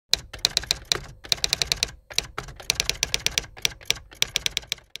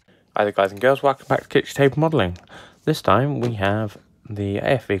Hi there guys and girls, welcome back to Kitchen Table Modelling. This time we have the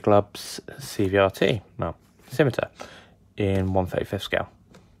Afv Club's CVRT, well, Scimitar, in 1/35 scale.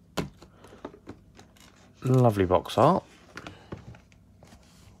 Lovely box art.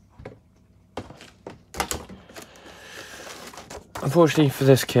 Unfortunately for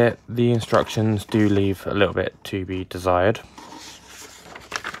this kit, the instructions do leave a little bit to be desired.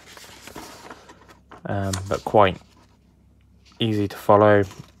 But quite easy to follow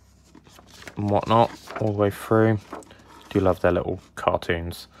and whatnot all the way through. Do love their little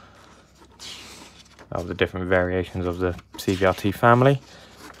cartoons of the different variations of the CVRT family.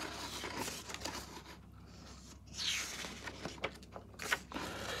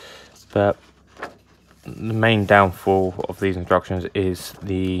 But the main downfall of these instructions is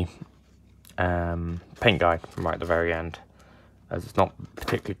the paint guide right at the very end, as it's not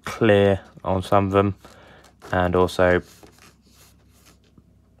particularly clear on some of them, and also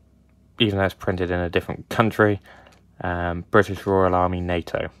even though it's printed in a different country, British Royal Army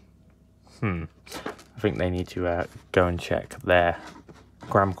NATO. I think they need to go and check their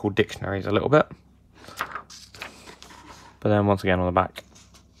grammatical dictionaries a little bit. But then once again on the back,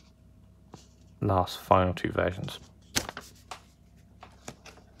 last final two versions.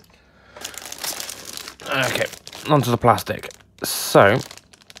 Okay, onto the plastic. So,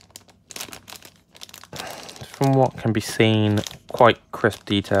 from what can be seen, quite crisp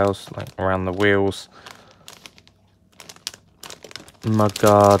details like around the wheels, mud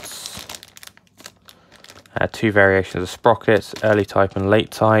guards, two variations of sprockets, early type and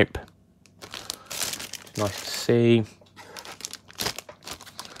late type. Nice to see.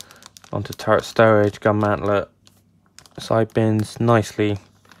 Onto turret stowage, gun mantlet, side bins, nicely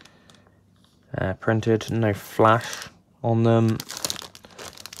printed. No flash on them,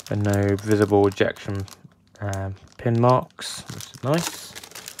 and no visible ejection pin marks, which is nice.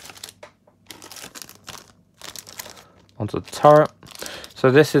 Onto the turret.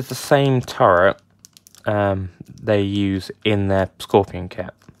 So this is the same turret they use in their Scorpion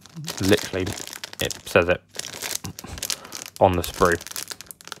kit. Literally, it says it on the sprue.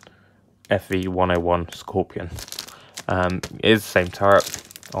 FV101 Scorpion. It is the same turret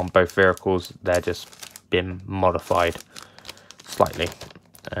on both vehicles, they're just been modified slightly.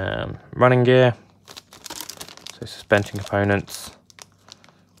 Running gear, so suspension components,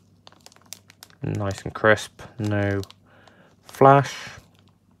 nice and crisp, no flash.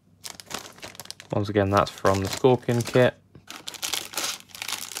 Once again, that's from the Scorpion kit.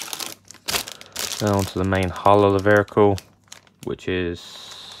 Then onto the main hull of the vehicle, which is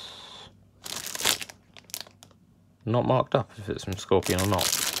not marked up if it's from Scorpion or not,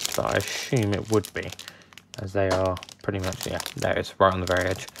 but I assume it would be, as they are pretty much, yeah, there it is, right on the very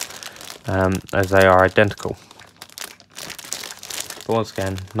edge, as they are identical. But once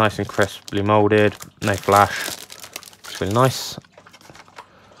again, nice and crisply moulded, no flash, it's really nice.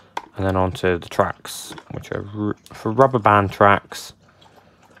 And then onto the tracks, which are for rubber band tracks,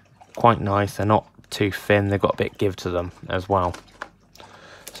 quite nice, they're not too thin, they've got a bit give to them as well.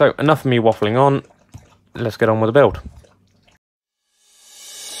 So enough of me waffling on, let's get on with the build.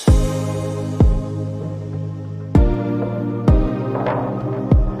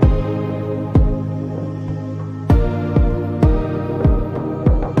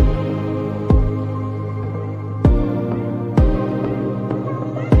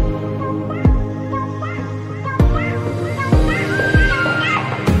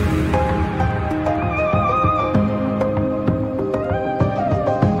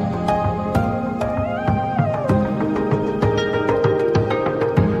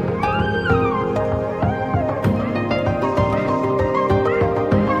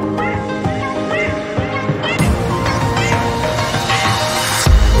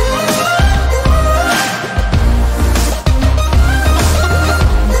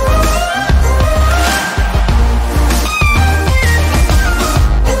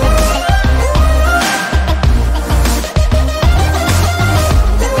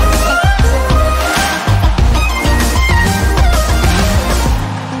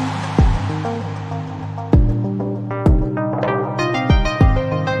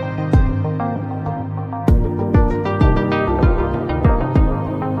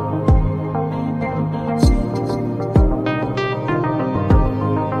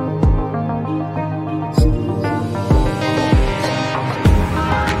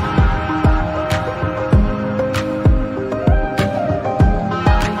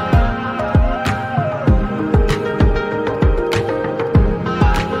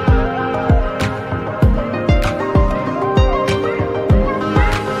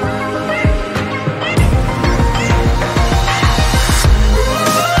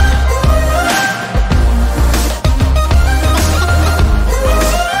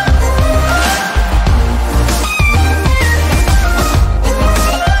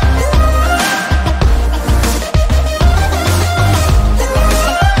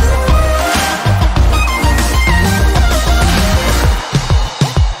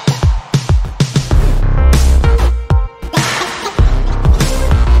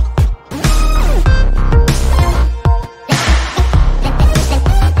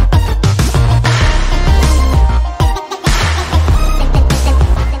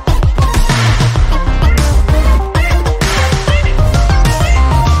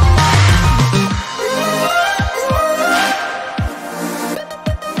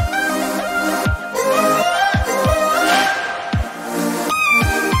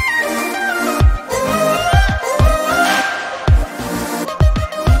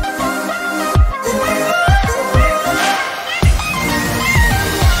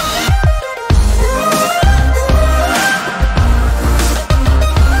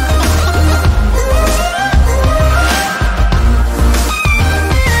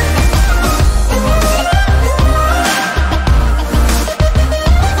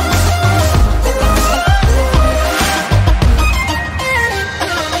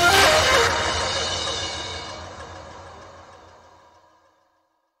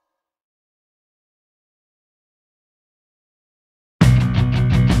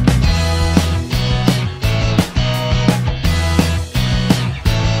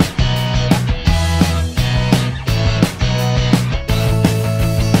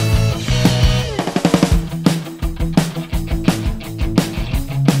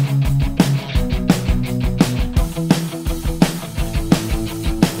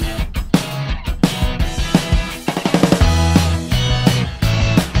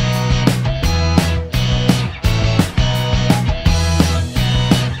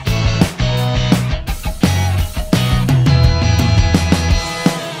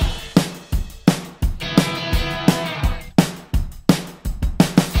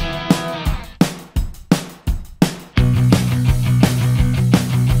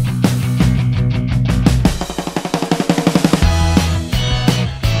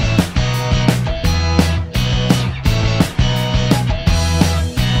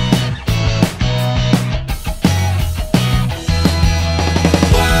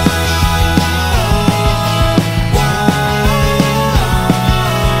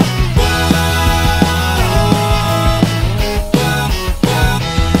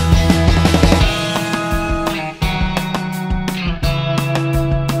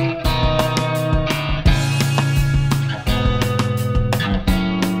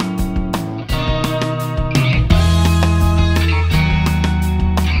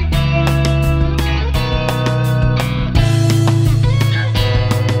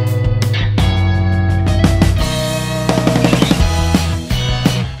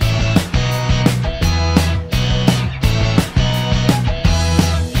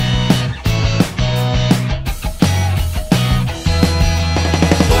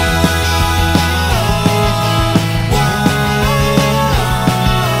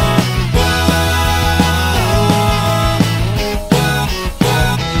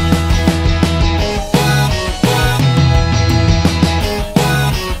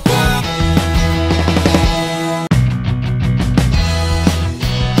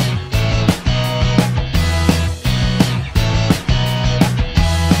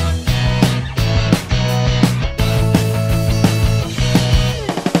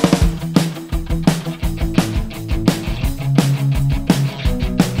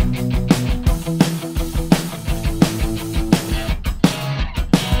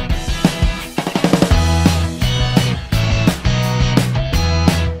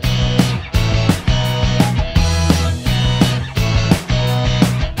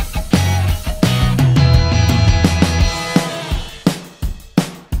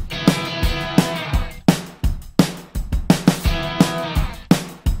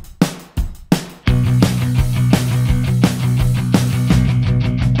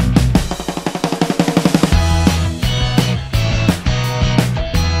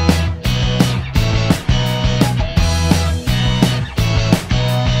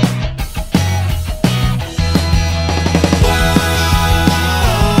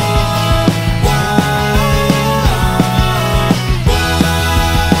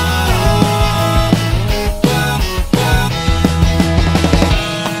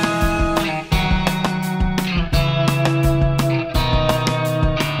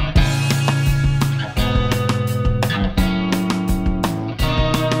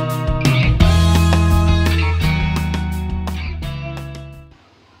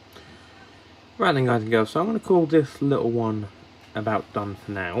 Right then, guys and girls, so I'm going to call this little one about done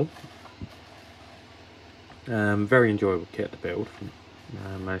for now. Very enjoyable kit to build.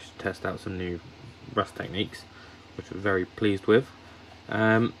 Managed to test out some new rust techniques, which I'm very pleased with.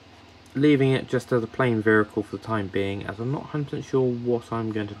 Leaving it just as a plain vehicle for the time being, as I'm not 100% sure what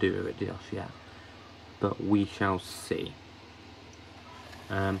I'm going to do with it just yet, but we shall see.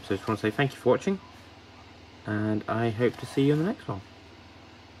 So I just want to say thank you for watching, and I hope to see you in the next one.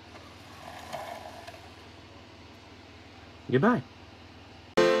 Goodbye.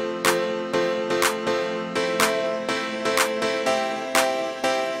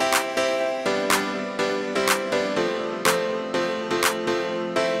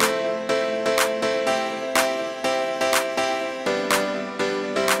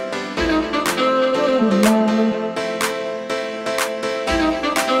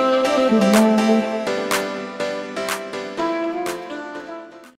 Good